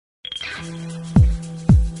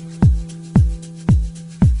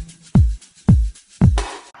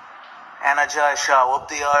Energize show up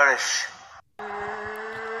the Irish.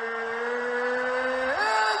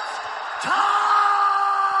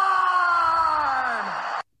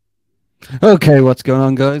 Okay, what's going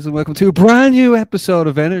on, guys, and welcome to a brand new episode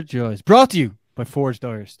of Energized, brought to you by Forged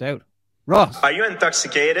Irish Stout. Ross, are you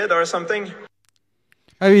intoxicated or something?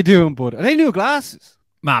 How you doing, bud? Are they new glasses?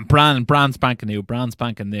 Man, brand spanking new.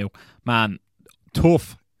 Man,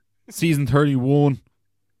 TUF, season 31,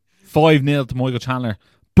 5-0 to Michael Chandler,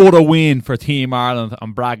 but a win for Team Ireland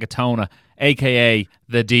and Bragatona, a.k.a.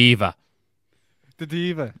 the Diva. The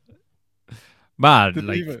Diva. Man, the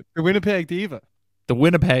Diva. The Winnipeg Diva. The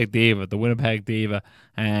Winnipeg Diva.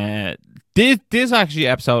 This actually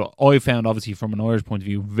episode I found, obviously from an Irish point of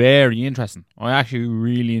view, very interesting. I actually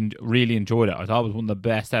really enjoyed it. I thought it was one of the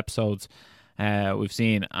best episodes we've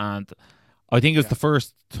seen, and I think it's the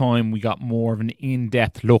first time we got more of an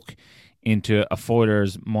in-depth look into a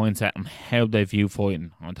fighter's mindset and how they view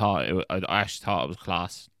fighting. I actually thought it was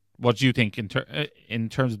class. What do you think in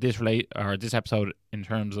terms of this episode? In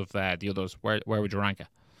terms of the others, where would you rank it?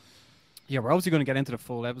 Yeah, we're obviously going to get into the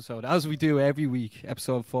full episode, as we do every week,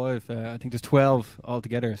 episode 5. I think there's 12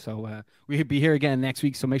 altogether, so we'll be here again next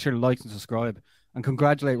week, so make sure to like and subscribe, and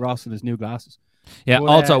congratulate Ross on his new glasses. Yeah, but,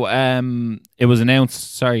 also, it was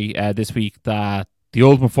announced, this week that the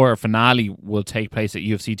Ultimate Fighter finale will take place at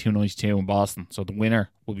UFC 292 in Boston, so the winner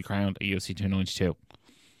will be crowned at UFC 292.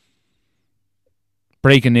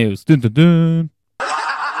 Breaking news. Dun, dun, dun.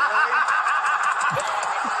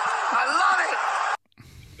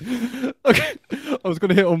 Okay, I was going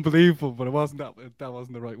to hit unbelievable, but it wasn't that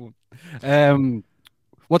wasn't the right one.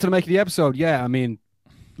 What did I make of the episode? Yeah, I mean,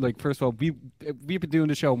 like, first of all, we've been doing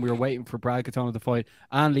the show and we were waiting for Brad Katona to fight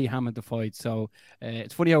and Lee Hammond to fight. So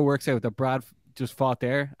it's funny how it works out that Brad just fought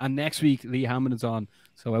there, and next week Lee Hammond is on.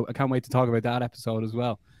 So I can't wait to talk about that episode as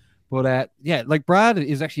well. But yeah, like, Brad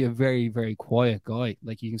is actually a very, very quiet guy.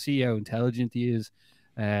 Like, you can see how intelligent he is,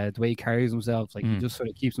 the way he carries himself. Like, he just sort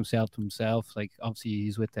of keeps himself to himself. Like, obviously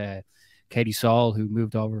he's with Katie Saul, who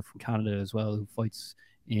moved over from Canada as well, who fights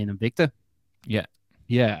in Invicta. Yeah,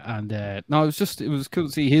 and no, it was cool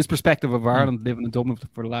to see his perspective of Ireland, living in Dublin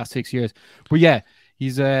for the last 6 years. But yeah,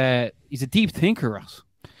 he's a deep thinker, Ross.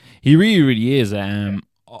 He really, really is. I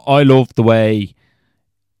love the way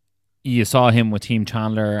you saw him with Team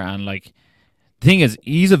Chandler, and like, the thing is,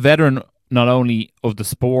 he's a veteran not only of the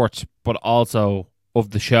sport but also of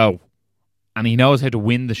the show, and he knows how to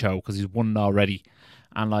win the show because he's won it already,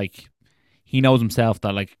 and like, he knows himself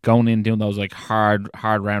that, like, going in doing those like hard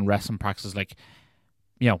round wrestling practices, like,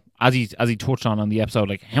 you know, as he touched on the episode,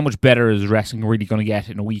 like, how much better is wrestling really going to get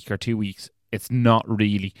in a week or 2 weeks? It's not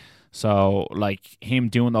really. So, like, him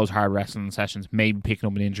doing those hard wrestling sessions, maybe picking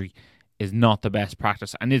up an injury, is not the best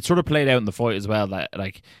practice. And it sort of played out in the fight as well, that,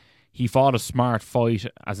 like, he fought a smart fight,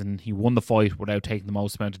 as in he won the fight without taking the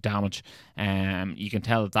most amount of damage. You can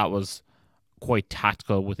tell that was quite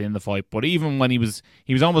tactical within the fight. But even when he was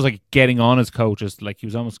almost like getting on his coaches, like, he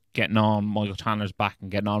was almost getting on Michael Chandler's back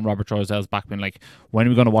and getting on Robert Troisel's back, being like, when are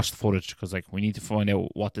we going to watch the footage? Because, like, we need to find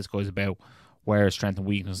out what this guy's about, where his strengths and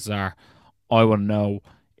weaknesses are. I want to know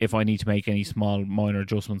if I need to make any small minor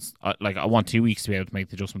adjustments. Like, I want 2 weeks to be able to make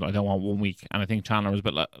the adjustment. I don't want 1 week. And I think Chandler was a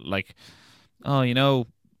bit like, oh, you know,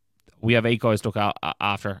 we have 8 guys to look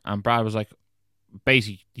after. And Brad was like,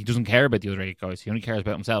 basically, he doesn't care about the other 8 guys. He only cares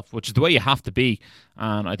about himself, which is the way you have to be.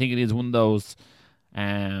 And I think it is one of those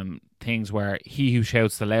things where he who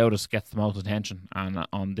shouts the loudest gets the most attention. And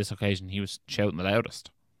on this occasion, he was shouting the loudest.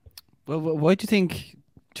 Well, why do you think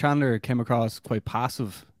Chandler came across quite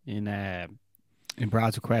passive in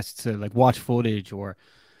Brad's request to, like, watch footage or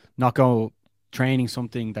not go training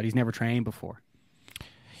something that he's never trained before?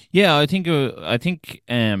 Yeah, I think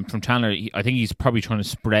from Chandler, I think he's probably trying to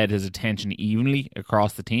spread his attention evenly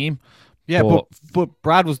across the team. Yeah, but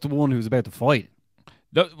Brad was the one who was about to fight.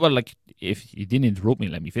 No, well, like, if you didn't interrupt me,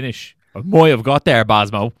 let me finish. I might have got there,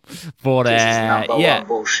 Basmo. But yeah,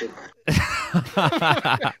 bullshit.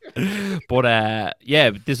 But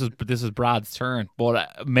yeah, this is Brad's turn.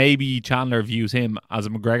 But maybe Chandler views him as a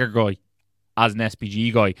McGREGOR guy, as an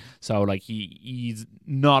SPG guy. So, like, he's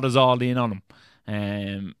not as all in on him.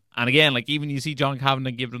 And again, like, even you see John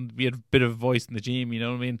Kavanagh give him a bit of a voice in the gym, you know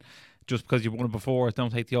what I mean? Just because you've won it before,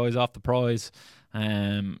 don't take the eyes off the prize. You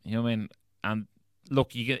know what I mean? And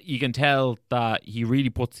look, you can tell that he really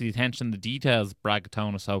puts the attention in the details, Brad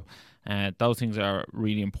Katona. So those things are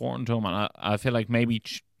really important to him. And I feel like maybe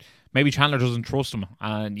Chandler doesn't trust him,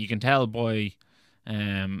 and you can tell by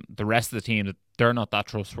the rest of the team that they're not that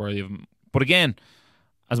trustworthy of him. But again,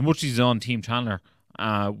 as much as he's on Team Chandler,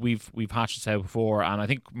 we've hatched this out before, and I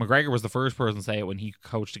think McGregor was the first person to say it when he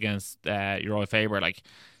coached against Uriah Faber. Like,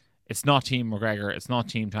 it's not Team McGregor, it's not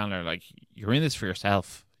Team Chandler. Like, you're in this for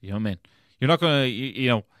yourself. You know what I mean? You're not gonna, you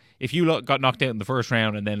know, if you got knocked out in the first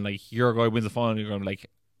round and then like your guy wins the final, you're going to be like,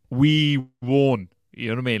 we won. You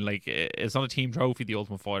know what I mean? Like, it's not a team trophy, the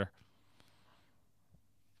Ultimate Fighter.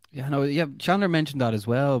 Yeah, no, yeah. Chandler mentioned that as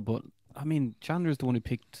well, but I mean, Chandler's the one who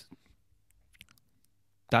picked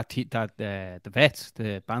the vets,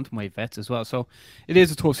 the bantamweight vets as well. So it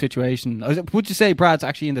is a tough situation. Would you say Brad's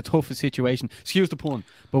actually in the toughest situation? Excuse the pun,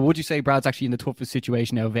 but would you say Brad's actually in the toughest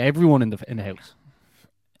situation out of everyone in the house?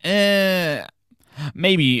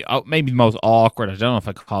 Maybe the most awkward. I don't know if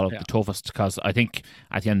I could call it the toughest, because I think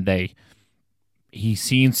at the end of the day, he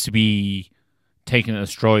seems to be taking it a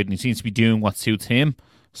stride and he seems to be doing what suits him.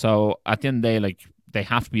 So at the end of the day, like, they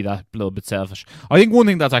have to be that little bit selfish. I think one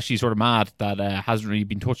thing that's actually sort of mad that hasn't really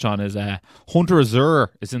been touched on is Hunter Azur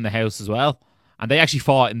is in the house as well. And they actually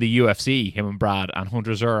fought in the UFC, him and Brad, and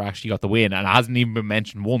Hunter Azur actually got the win, and it hasn't even been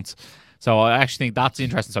mentioned once. So I actually think that's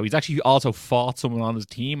interesting. So he's actually also fought someone on his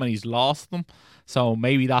team and he's lost them. So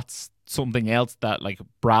maybe that's something else that, like,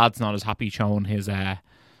 Brad's not as happy showing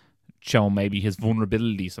maybe his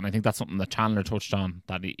vulnerabilities. And I think that's something that Chandler touched on,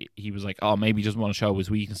 that he was like, oh, maybe he doesn't want to show his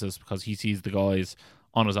weaknesses because he sees the guys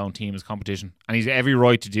on his own team as competition. And he's every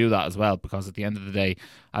right to do that as well, because at the end of the day,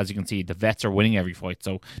 as you can see, the vets are winning every fight.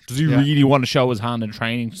 So does he really want to show his hand in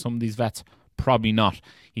training to some of these vets? Probably not.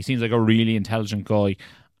 He seems like a really intelligent guy,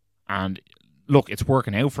 and look, it's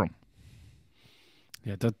working out for him.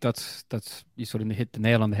 Yeah, that's you sort of hit the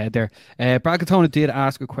nail on the head there. Brad Katona did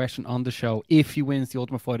ask a question on the show: if he wins the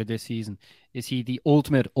Ultimate Fighter this season, is he the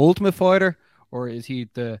ultimate fighter, or is he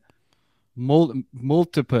the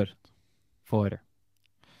multiple fighter?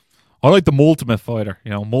 I like the multimate fighter. You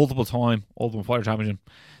know, multiple time Ultimate Fighter champion.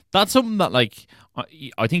 That's something that, like,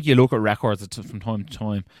 I think you look at records from time to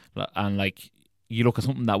time, and like, you look at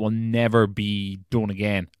something that will never be done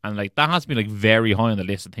again. And like, that has to be like very high on the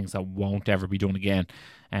list of things that won't ever be done again.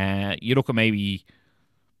 You look at maybe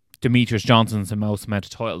Demetrius Johnson's most amount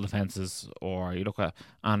of title defenses, or you look at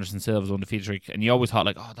Anderson Silva's undefeated streak, and you always thought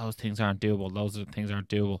like, oh, those things aren't doable. Those things aren't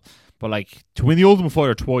doable. But like, to win the Ultimate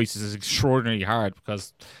Fighter twice is extraordinarily hard,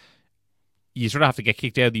 because you sort of have to get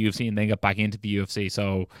kicked out of the UFC and then get back into the UFC.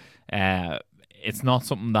 So it's not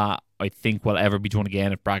something that I think will ever be done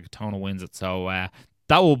again if Brad Katona wins it. So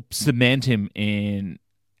that will cement him in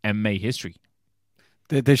MMA history.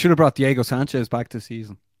 They should have brought Diego Sanchez back this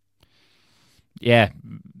season. Yeah.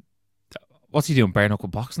 What's he doing? Bare knuckle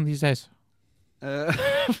boxing these days?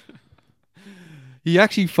 He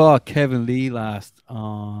actually fought Kevin Lee last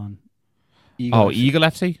on Eagle FC. Eagle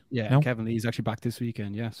FC? Yeah, no? Kevin Lee's actually back this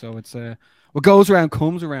weekend. Yeah, so it's what goes around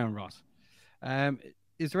comes around, Ross.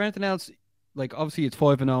 Is there anything else? Like, obviously it's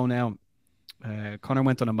 5-0 now. Conor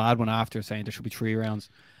went on a mad one after, saying there should be 3 rounds.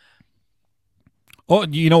 Oh,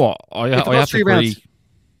 you know what? I have to agree. Rounds,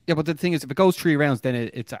 yeah, but the thing is, if it goes 3 rounds, then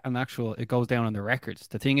it goes down on the records.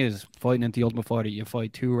 The thing is, fighting into the Ultimate Fighter, you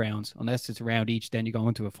fight 2 rounds. Unless it's a round each, then you go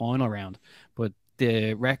into a final round. But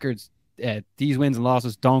the records, these wins and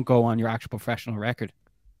losses don't go on your actual professional record.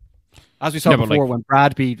 As we saw before, when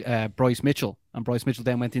Brad beat Bryce Mitchell, and Bryce Mitchell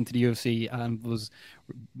then went into the UFC and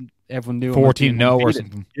everyone knew 14-0 or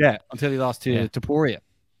something. Yeah, until he lost to Poirier.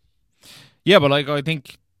 Yeah, but like, I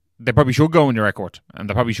think they probably should go on your record, and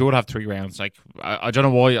they probably should have 3 rounds. Like, I don't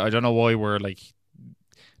know why. I don't know why we're like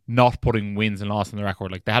not putting wins and losses on the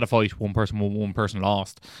record. Like, they had a fight, one person won, one person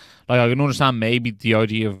lost. Like, I can understand maybe the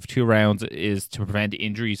idea of 2 rounds is to prevent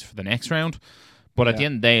injuries for the next round, but at the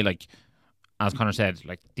end of the day, like, as Conor said,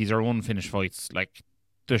 like, these are unfinished fights. Like,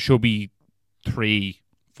 there should be 3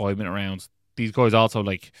 5-minute rounds. These guys also,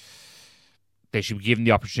 like, they should be given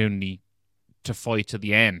the opportunity to fight to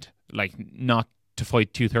the end. Like, not to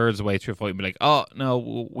fight 2/3 of the way through a fight and be like, oh,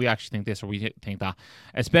 no, we actually think this or we think that.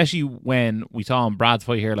 Especially when we saw in Brad's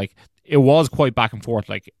fight here, like, it was quite back and forth.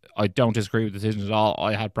 Like, I don't disagree with the decisions at all.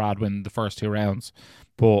 I had Brad win the first 2 rounds.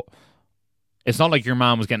 But it's not like your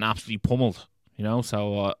man was getting absolutely pummeled. You know,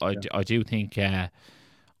 so I do think I'd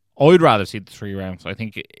rather see the 3 rounds. I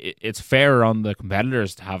think it's fairer on the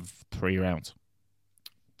competitors to have 3 rounds.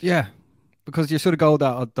 Yeah, because you sort of go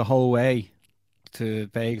the whole way to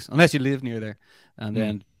Vegas, unless you live near there, and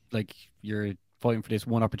then like you're fighting for this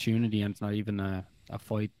one opportunity, and it's not even a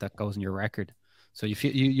fight that goes in your record. So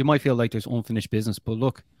you might feel like there's unfinished business. But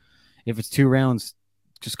look, if it's 2 rounds,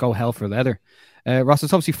 just go hell for leather. Ross,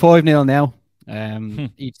 it's obviously 5-0 now.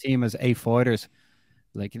 Each team has 8 fighters.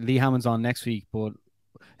 Like, Lee Hammond's on next week, but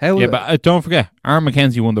but don't forget, Aaron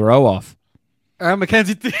McKenzie won the row off. Aaron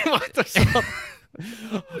McKenzie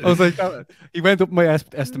I was like, he went up my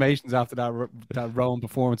estimations after that Rowan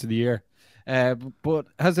performance of the year. But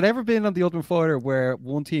has it ever been on the Ultimate Fighter where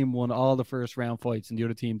one team won all the first round fights and the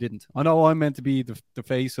other team didn't? I know I'm meant to be the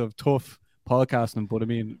face of TUF podcasting, but I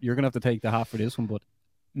mean, you're gonna have to take the hat for this one. But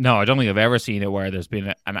No, I don't think I've ever seen it where there's been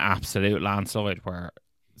an absolute landslide where.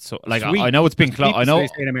 So like Sweet. I know it's been close. I know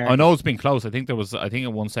America. it's been close. I think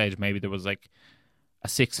at one stage maybe there was like a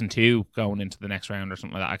 6-2 going into the next round or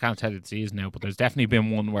something like that. I can't tell you the season now, but there's definitely been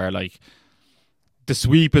one where like the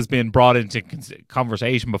sweep has been brought into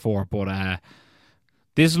conversation before. But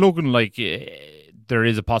this is looking like there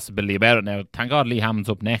is a possibility about it now. Thank God Lee Hammond's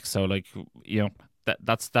up next, so like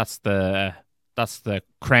that's the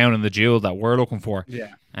crown and the jewel that we're looking for.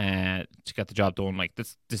 Yeah. To get the job done. Like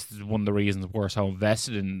this is one of the reasons we're so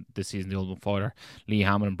invested in this season, the Ultimate Fighter, Lee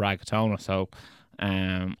Hammond and Brad Katona. So,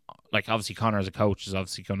 like obviously Conor as a coach is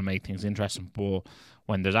obviously going to make things interesting, but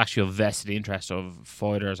when there's actually a vested interest of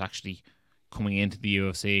fighters actually coming into the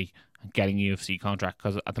UFC and getting a UFC contract,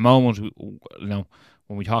 because at the moment, when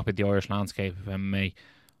we talk about the Irish landscape of MMA,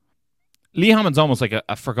 Lee Hammond's almost like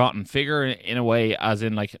a forgotten figure in a way, as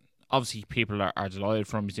in like. Obviously, people are delighted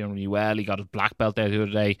for him. He's doing really well. He got his black belt there the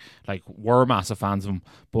other day. Like, we're massive fans of him.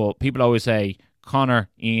 But people always say Conor,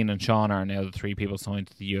 Ian, and Sean are now the three people signed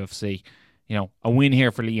to the UFC. You know, a win here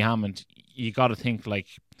for Lee Hammond. You got to think like,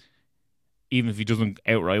 even if he doesn't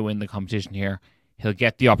outright win the competition here, he'll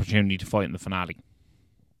get the opportunity to fight in the finale.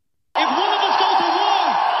 If one of us go to war,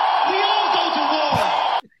 we all go to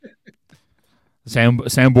war.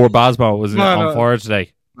 Soundboard Basbo was on fire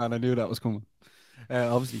today. Man, I knew that was coming.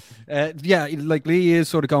 Obviously, yeah, like Lee is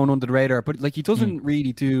sort of going under the radar, but like he doesn't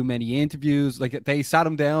really do many interviews. Like they sat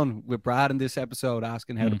him down with Brad in this episode,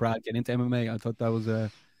 asking how did Brad get into MMA. I thought that was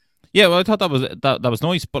yeah, well, I thought that was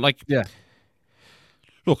nice, but like, yeah,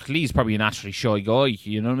 look, Lee's probably a naturally shy guy.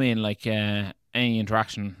 You know what I mean? Like any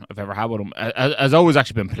interaction I've ever had with him has always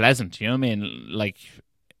actually been pleasant. You know what I mean? Like,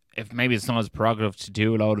 if maybe it's not his prerogative to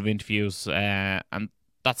do a load of interviews, and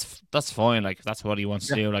that's fine. Like that's what he wants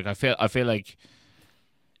to do. Like I feel like.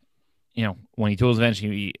 You know, when he does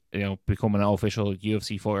eventually, become an official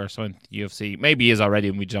UFC fighter, signed to the UFC, maybe he is already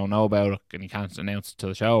and we don't know about it and he can't announce it to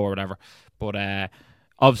the show or whatever. But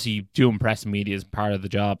obviously, doing press and media is part of the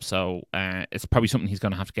job, so it's probably something he's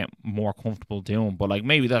going to have to get more comfortable doing. But like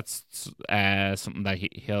maybe that's something that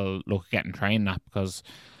he'll look at getting trained at, because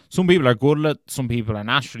some people are good at it, some people are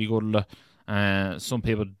naturally good at it, some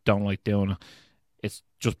people don't like doing it. It's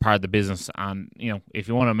just part of the business, and if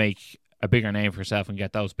you want to make a bigger name for yourself and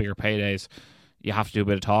get those bigger paydays, you have to do a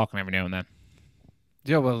bit of talking every now and then.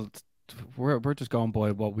 Yeah, well, we're just going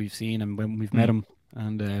by what we've seen and when we've met him,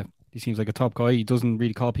 and he seems like a top guy. He doesn't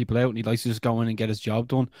really call people out, and he likes to just go in and get his job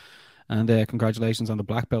done. And congratulations on the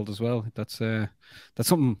black belt as well. That's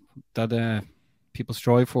something that people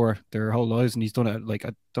strive for their whole lives, and he's done it. Like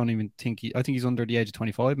I think he's under the age of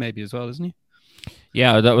 25 maybe as well, isn't he?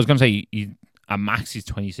 Yeah, I was going to say at max he's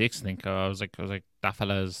 26. I think I was like that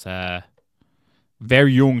fella's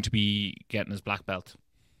very young to be getting his black belt.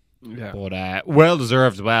 Yeah, but well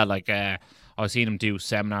deserved as well. Like I've seen him do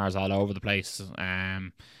seminars all over the place.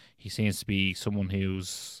 He seems to be someone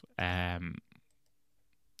who's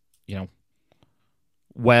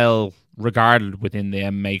well regarded within the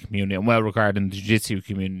MMA community and well regarded in the jiu-jitsu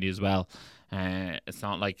community as well. It's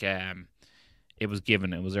not like it was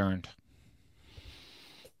given, it was earned.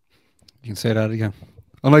 You can say that again.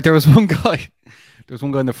 Unlike there was one guy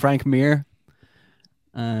in the Frank Mir,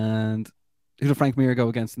 and who did Frank Mir go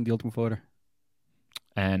against in the Ultimate Fighter?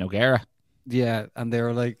 O'Gara. Yeah, and they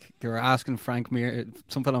were asking Frank Mir,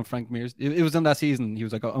 something on Frank Mir's. It was in that season. He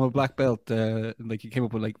was like, "I'm a black belt." Like he came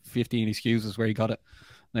up with like 15 excuses where he got it,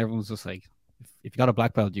 and everyone was just like, "If you got a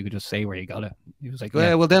black belt, you could just say where you got it." He was like,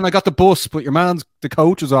 "Well, then I got the bus, but the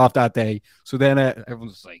coach was off that day." So then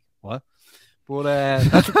everyone's just like, "What?" But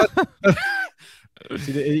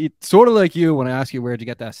it's sort of like you when I ask you where'd you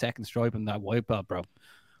get that second stripe and that white belt, bro.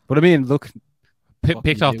 But I mean, look,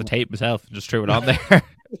 picked off the tape myself and just threw it on there.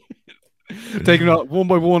 Taking it one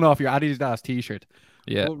by one off your Adidas t-shirt.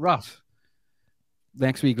 Yeah. But Ross,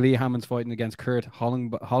 next week Lee Hammond's fighting against Kurt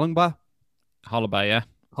Hollingba. Yeah.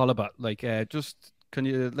 Hollingba. Like, just can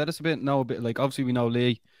you let us know a bit? Like, obviously we know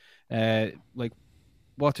Lee. Like,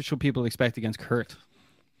 what should people expect against Kurt?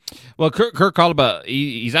 Well, Kurt Hollingba,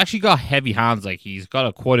 he's actually got heavy hands. Like he's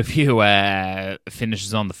got quite a few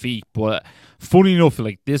finishes on the feet. But funny enough,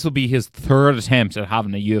 like this will be his third attempt at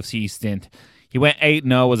having a UFC stint. He went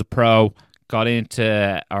 8-0 as a pro,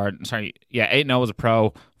 8-0 as a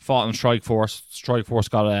pro, fought in Strikeforce. Strikeforce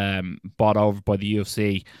got bought over by the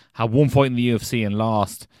UFC, had one fight in the UFC and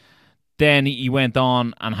lost. Then he went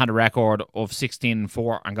on and had a record of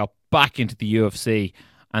 16-4 and got back into the UFC.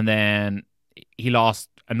 And then he lost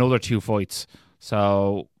another 2 fights.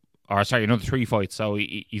 Another 3 fights. So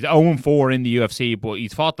he's 0-4 in the UFC, but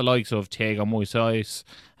he's fought the likes of Thiago Moises,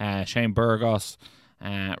 Shane Burgos,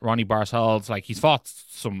 Ronnie Barcells. Like, he's fought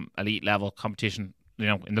some elite level competition. You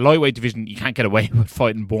know, in the lightweight division, you can't get away with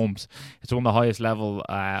fighting bums. It's one of the highest level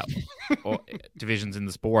divisions in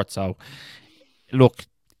the sport. So, look,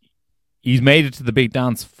 he's made it to the big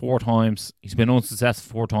dance 4 times. He's been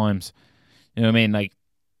unsuccessful 4 times. You know what I mean? Like,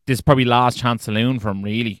 this is probably last chance saloon for him,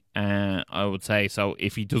 really, I would say. So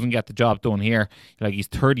if he doesn't get the job done here, like, he's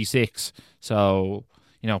 36. So,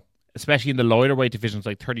 you know, especially in the lighter weight divisions,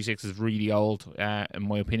 like 36 is really old, in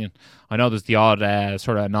my opinion. I know there's the odd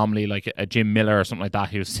sort of anomaly, like a Jim Miller or something like that,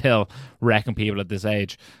 who's still wrecking people at this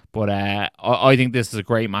age. But I think this is a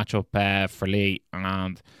great matchup for Lee,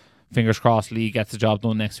 and fingers crossed Lee gets the job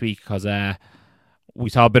done next week, because we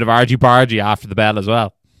saw a bit of argy-bargy after the bell as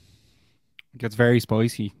well. It gets very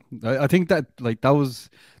spicy. I think that, like, that was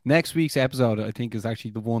next week's episode. I think is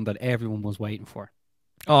actually the one that everyone was waiting for.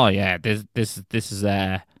 Oh yeah, this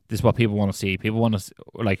is what people want to see. People want to,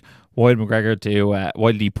 like, why did McGregor do?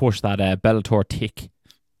 Why did he push that Bellator tick?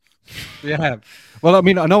 Yeah. Well, I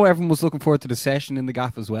mean, I know everyone was looking forward to the session in the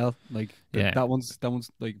gaff as well. Like, Yeah. that one's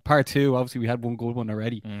like part 2. Obviously, we had one good one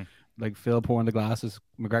already. Like Phil pouring the glasses,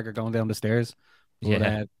 McGregor going down the stairs. But,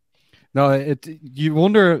 Yeah. no, you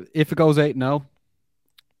wonder if it goes 8-0,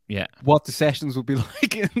 Yeah. what the sessions would be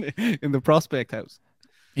like in the prospect house.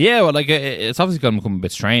 Yeah, well, like, it's obviously going to become a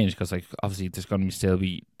bit strange, because, like, obviously there's going to still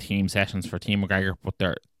be team sessions for Team McGregor, but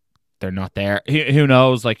they're not there. Who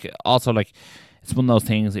knows? Like, also, like, it's one of those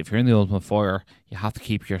things. If you're in the Ultimate Fighter, you have to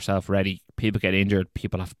keep yourself ready. People get injured,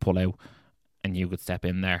 people have to pull out, and you could step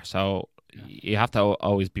in there. So you have to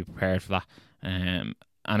always be prepared for that. And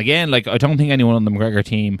again, like, I don't think anyone on the McGregor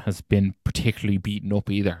team has been particularly beaten up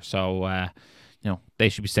either. So you know, they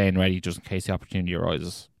should be staying ready just in case the opportunity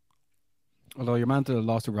arises. Although your man that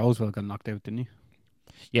lost to Rosewell got knocked out, didn't he?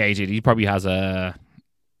 Yeah, he did. He probably has Like,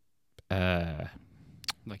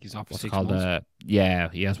 he's off for what's it 6 called? months. Yeah,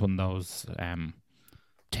 he has one of those And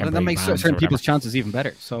temporary that makes bans or certain whatever. people's chances even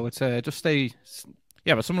better. So it's just stay.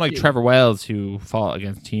 Yeah, but someone like Yeah. Trevor Wells, who fought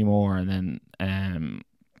against Timor, and then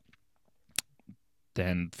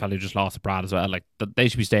the fella who just lost to Brad as well, like, they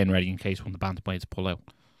should be staying ready in case one of the bantamweights pull out.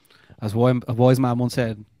 As a wise man once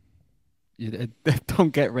said,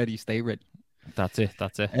 don't get ready, stay ready. That's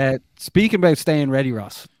it. Speaking about staying ready,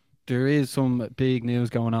 Ross, there is some big news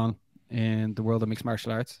going on in the world of mixed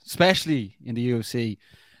martial arts, especially in the UFC.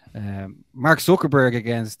 Mark Zuckerberg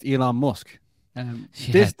against Elon Musk.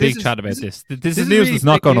 Big chat about this. This is is news really that's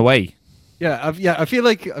not big going news. away. I feel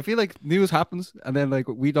like news happens, and then, like,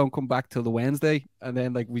 we don't come back till the Wednesday, and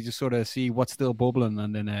then, like, we just sort of see what's still bubbling,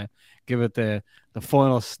 and then give it the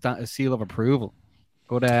final seal of approval.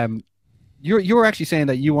 But you're actually saying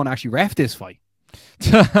that you want to actually ref this fight.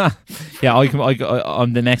 Yeah,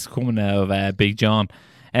 I'm the next coming of Big John.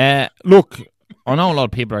 Look, I know a lot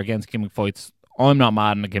of people are against gimmick fights. I'm not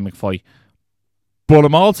mad in a gimmick fight, but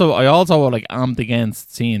I also like amped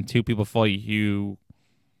against seeing 2 people fight who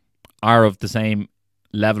are of the same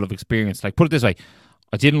level of experience. Like, put it this way,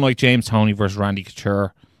 I didn't like James Toney versus Randy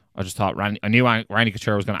Couture. I just thought I knew Randy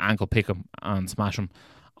Couture was going to ankle pick him and smash him.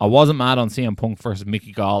 I wasn't mad on CM Punk versus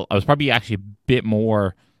Mickey Gall. I was probably actually a bit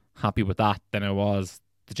more happy with that than I was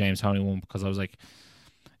the James Toney one, because I was like,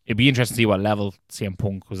 it'd be interesting to see what level CM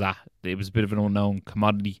Punk was at. It was a bit of an unknown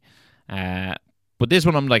commodity. But this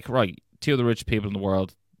one, I'm like, right, 2 of the richest people in the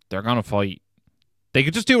world, they're going to fight. They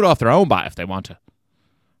could just do it off their own bat if they want to.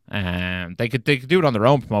 They could do it on their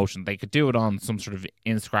own promotion. They could do it on some sort of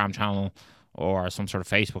Instagram channel or some sort of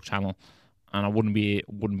Facebook channel, and it wouldn't be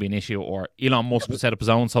an issue. Or Elon Musk would set up his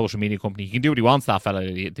own social media company. He can do what he wants, that fella,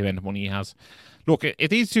 the amount of money he has. Look, if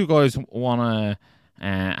these 2 guys want to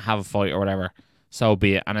have a fight or whatever, so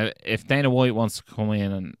be it. And if Dana White wants to come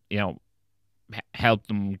in and, you know, help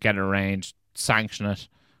them get it arranged, sanction it,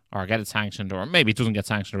 or get it sanctioned, or maybe it doesn't get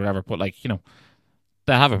sanctioned or whatever, but, like, you know,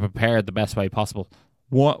 they have it prepared the best way possible.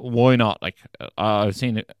 Why not? Like, I've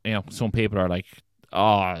seen it, you know, some people are like,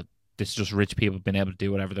 oh, this is just rich people being able to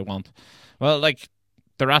do whatever they want. Well, like,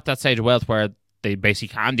 they're at that stage of wealth where they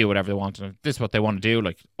basically can do whatever they want, and if this is what they want to do,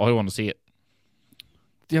 like, I want to see it.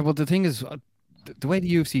 Yeah, well, the thing is, the way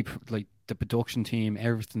the UFC, like, the production team,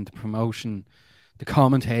 everything, the promotion, the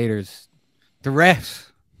commentators, the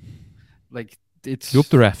refs, like, it's... You up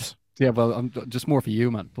the refs. Yeah, well, I'm just more for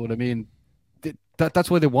you, man. But, I mean, that's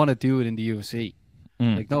why they want to do it in the UFC.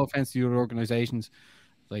 Like, no offense to your organizations.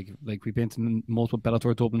 Like we've been to multiple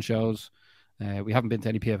Bellator Dublin shows. We haven't been to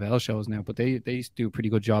any PFL shows now, but they do a pretty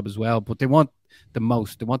good job as well. But they want the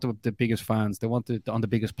most. They want the biggest fans. They want on the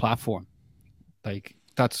biggest platform. Like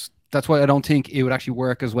that's why I don't think it would actually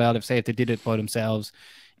work as well if they did it by themselves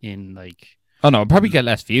in like. Oh no, probably get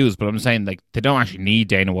less views, but I'm saying like they don't actually need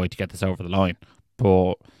Dana White to get this over the line.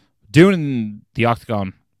 But doing the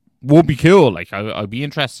Octagon would be cool. Like I'd be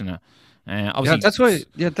interested in it. Obviously, that's why.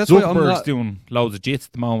 Yeah, that's why I'm Zuckerberg's doing loads of jits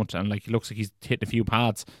at the moment, and like it looks like he's hitting a few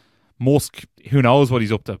pads. Musk, who knows what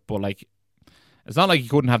he's up to, but like it's not like he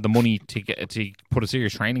couldn't have the money to put a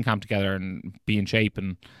serious training camp together and be in shape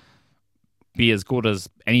and be as good as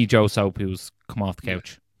any Joe Soap who's come off the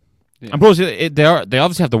couch. Yeah. And plus, they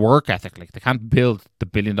obviously have the work ethic. Like they can't build the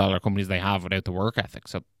billion-dollar companies they have without the work ethic.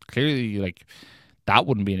 So clearly, like that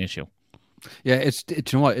wouldn't be an issue. Yeah, you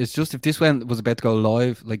know what? It's just if this was about to go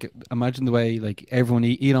live, like imagine the way like everyone,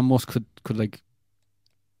 Elon Musk could like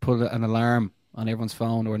put an alarm on everyone's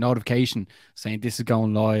phone or a notification saying this is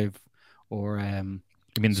going live, or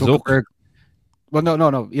you mean Zuckerberg? Well,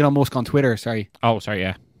 no, Elon Musk on Twitter. Sorry. Oh, sorry,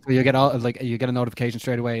 yeah. So you get a notification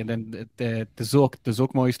straight away, and then the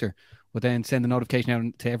Zuckmeister would then send a notification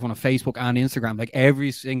out to everyone on Facebook and Instagram. Like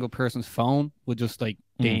every single person's phone would just like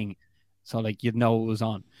ding, so like you'd know it was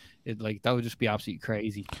on. It like that would just be absolutely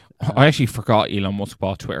crazy. I actually forgot Elon Musk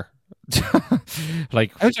bought Twitter.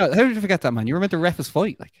 Like how did you forget that, man? You were meant to ref his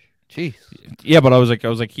fight, like. Jeez. Yeah, but I was like,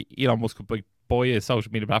 Elon Musk could buy a social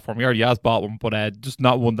media platform. He already has bought one, but just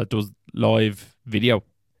not one that does live video.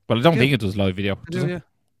 Well, I don't think it does live video. Yeah.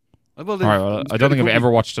 Well, I don't think I've ever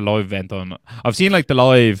watched a live event on. I've seen like the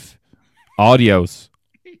live audios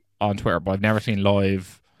on Twitter, but I've never seen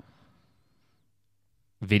live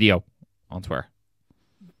video on Twitter.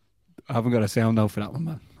 I haven't got a sound note for that one,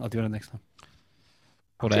 man. I'll do it next time.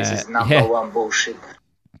 But this is number one bullshit.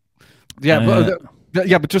 Yeah,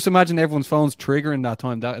 but just imagine everyone's phones triggering that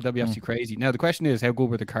time. That'd be absolutely crazy. Now the question is, how good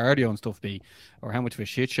would the cardio and stuff be, or how much of a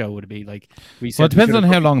shit show would it be? Like we said, well, it depends on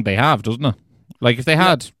how long they have, doesn't it? Like if they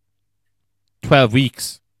had 12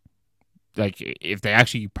 weeks, like if they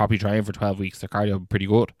actually properly train for 12 weeks, their cardio would be pretty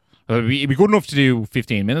good. It'd be good enough to do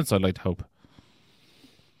 15 minutes. I'd like to hope.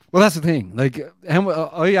 Well, that's the thing. Like,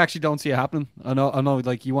 I actually don't see it happening. I know.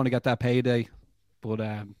 Like you want to get that payday, but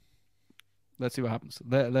let's see what happens.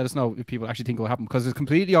 Let us know if people actually think it will happen, because it's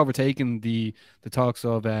completely overtaken the talks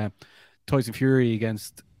of Tyson Fury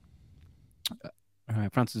against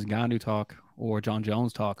Francis Ngannou talk, or John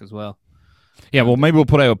Jones talk as well. Yeah, well, maybe we'll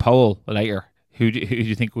put out a poll later. Who do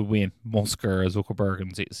you think would win, Musk or Zuckerberg,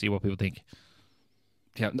 and see what people think?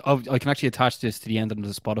 Yeah, I can actually attach this to the end of the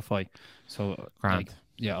Spotify. So, grand.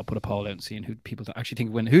 Yeah, I'll put a poll out and seeing who people actually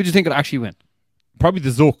think win. Who do you think would actually win? Probably the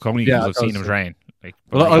Zuck, only because I've seen him train. Like,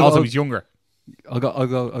 he's younger. I'll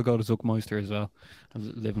go to Zuckmeister as well.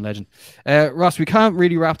 Living legend. Ross, we can't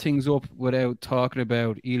really wrap things up without talking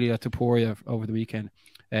about Ilya Topuria over the weekend.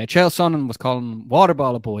 Chael Sonnen was calling him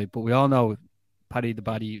Waterballer boy, but we all know Paddy the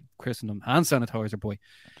Baddy christened him hand sanitizer boy.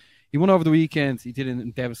 He won over the weekend. He did it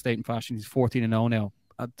in devastating fashion. He's 14-0 now.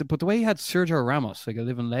 But the way he had Sergio Ramos, like a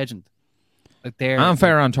living legend, like there. And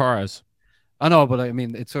Ferran Torres. I know, but I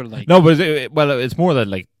mean, it's sort of like no, but it's more that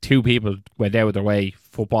like two people went out of their way,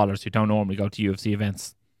 footballers who don't normally go to UFC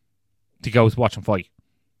events, to go watch them fight.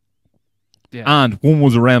 Yeah, and one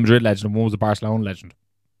was a Real Madrid legend, and one was a Barcelona legend.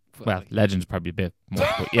 Well, legend's probably a bit more,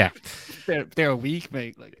 but yeah, they're weak,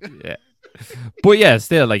 mate. Like, yeah, but yeah,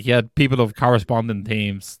 still, like, you had people of corresponding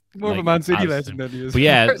teams. More like, of a Man City legend than he is. But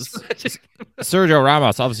yeah, Sergio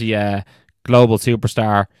Ramos, obviously a global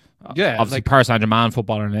superstar. Yeah, obviously like, Paris Saint-Germain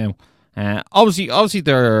footballer now. Obviously,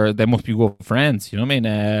 they must be good friends. You know what I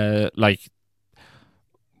mean? Like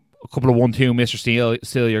a couple of 1-2 Mr.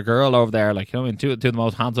 Steal your girl over there. Like, you know what I mean? Two of the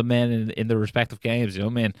most handsome men in their respective games. You know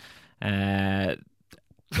what I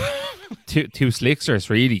mean? Two slicksters,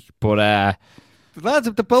 really. But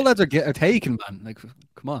the both lads are taken, man. Like,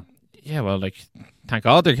 come on. Yeah, well, like, thank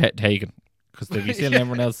God they're taken, because they'd be stealing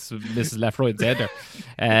everyone else misses left, right, and centre.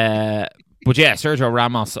 But yeah, Sergio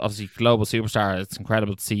Ramos, obviously global superstar. It's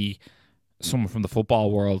incredible to see someone from the football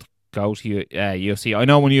world go to UFC. I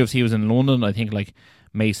know when UFC was in London, I think like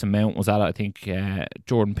Mason Mount was at it. I think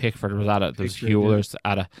Jordan Pickford was at it. There's a few others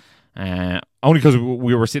at it. Only because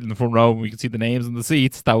we were sitting in the front row and we could see the names in the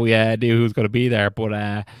seats that we knew who was going to be there.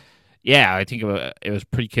 But yeah, I think it was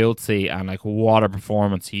pretty cool to see. And like, what a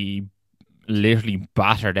performance. He literally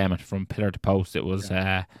battered Emmett from pillar to post. It was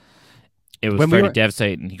very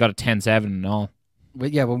devastating. He got a 10-7 and all. Well,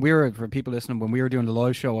 yeah, for people listening, when we were doing the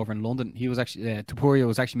live show over in London, he was actually Topuria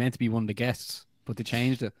was actually meant to be one of the guests, but they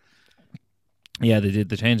changed it. Yeah, they did.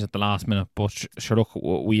 They changed it at the last minute, but sure, look,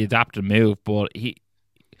 we adapted the move. But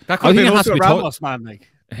that could have been also Ramos, man. Like,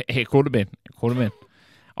 It could have been. It could have been.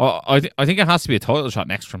 I think it has to be a title shot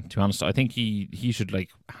next for him, to be honest. I think he should like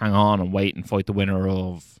hang on and wait and fight the winner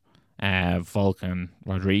of Volk and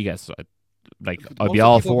Rodriguez. I'd be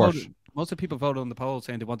all for it. Most of the people voted on the poll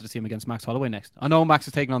saying they wanted to see him against Max Holloway next. I know Max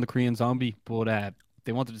is taking on the Korean Zombie, but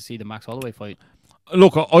they wanted to see the Max Holloway fight.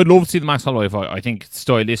 Look, I'd love to see the Max Holloway fight. I think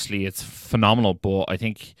stylistically it's phenomenal, but I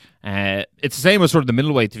think it's the same as sort of the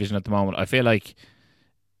middleweight division at the moment. I feel like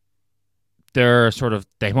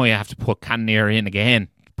they might have to put Cannonier in again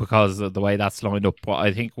because of the way that's lined up. But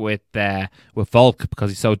I think with Volk,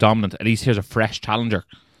 because he's so dominant, at least here's a fresh challenger.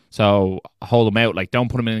 So hold him out. Like,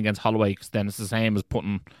 don't put him in against Holloway, because then it's the same as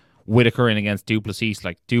putting Whitaker in against Duplessis.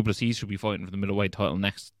 Like, Duplessis should be fighting for the middleweight title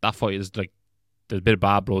next. That fight is like, there's a bit of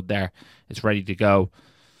bad blood there. It's ready to go.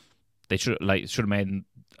 They should have made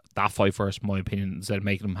that fight first, in my opinion, instead of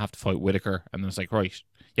making him have to fight Whitaker. And then it's like, right,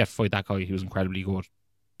 you have to fight that guy. He was incredibly good.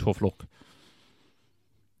 Tough luck.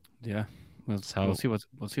 Yeah. We'll see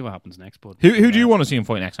what happens next. But who do you want to see him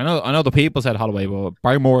fight next? I know the people said Holloway, but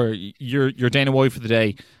Barrymore, you're Dana White for the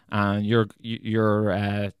day, and you're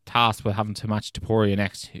tasked with having to match Topuria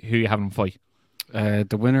next. Who you having him fight?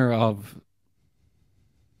 The winner of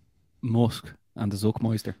Musk and the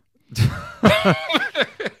Zuckmeister.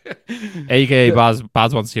 AKA Baz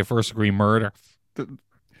wants to see a first degree murder.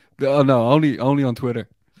 No, only on Twitter.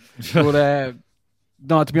 But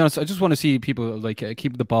no, to be honest, I just want to see people like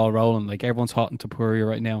keep the ball rolling. Like, everyone's hot in Topuria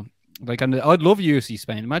right now. Like, and I'd love UFC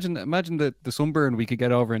Spain. Imagine the sunburn we could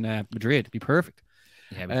get over in Madrid. It'd be perfect.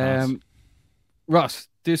 Yeah, Ross,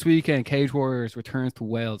 this weekend, Cage Warriors returns to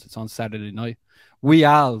Wales. It's on Saturday night. We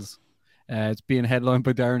Als. It's being headlined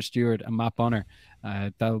by Darren Stewart and Matt Bonner.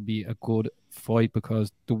 That'll be a good fight,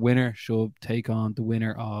 because the winner should take on the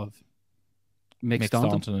winner of Mick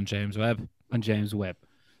Staunton and James Webb.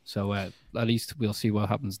 So at least we'll see what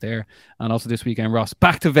happens there. And also this weekend, Ross,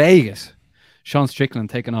 back to Vegas. Sean Strickland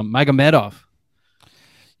taking on Magomedov.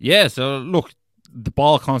 Yeah, so look, the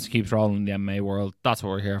ball constantly keeps rolling in the MMA world. That's what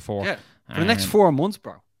we're here for. Yeah, for the next 4 months,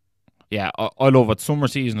 bro. Yeah, I love it. Summer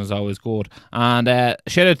season is always good. And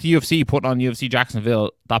shout out to UFC putting on UFC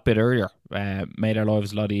Jacksonville that bit earlier. Made our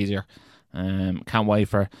lives a lot easier. Can't wait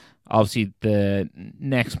for, obviously, the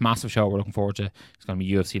next massive show we're looking forward to. It's going to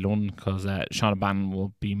be UFC London, because Sean O'Bannon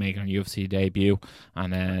will be making a UFC debut.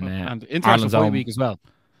 And then and International Fight Week as well.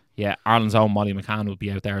 Yeah, Ireland's own Molly McCann will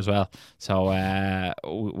be out there as well. So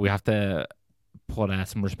we have to put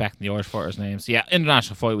some respect in the Irish fighters' names. So yeah,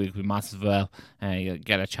 International Fight Week will be massive as well. You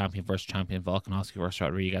get a champion versus champion, Volkanovski versus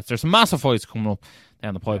Rodriguez. There's some massive fights coming up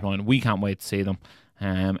down the pipeline. We can't wait to see them.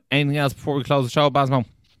 Anything else before we close the show, Basmo?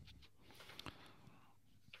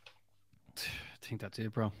 I think that's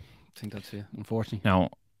it, bro. I think that's it, unfortunately. No.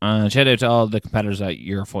 Shout out to all the competitors at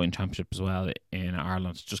your fighting championship as well in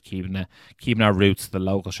Ireland. Just keeping our roots to the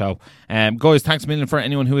local show. Guys, thanks a million for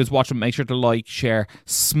anyone who is watching. Make sure to like, share,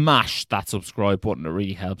 smash that subscribe button. It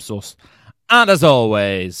really helps us. And as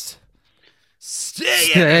always,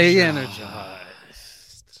 stay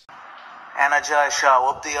energized. Energized show,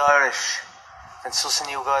 up the Irish. Been sussing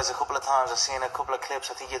you guys a couple of times. I've seen a couple of clips.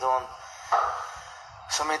 I think you've done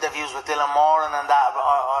some interviews with Dylan Moran and that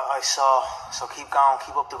I saw. So keep going,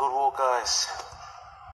 keep up the good work, guys.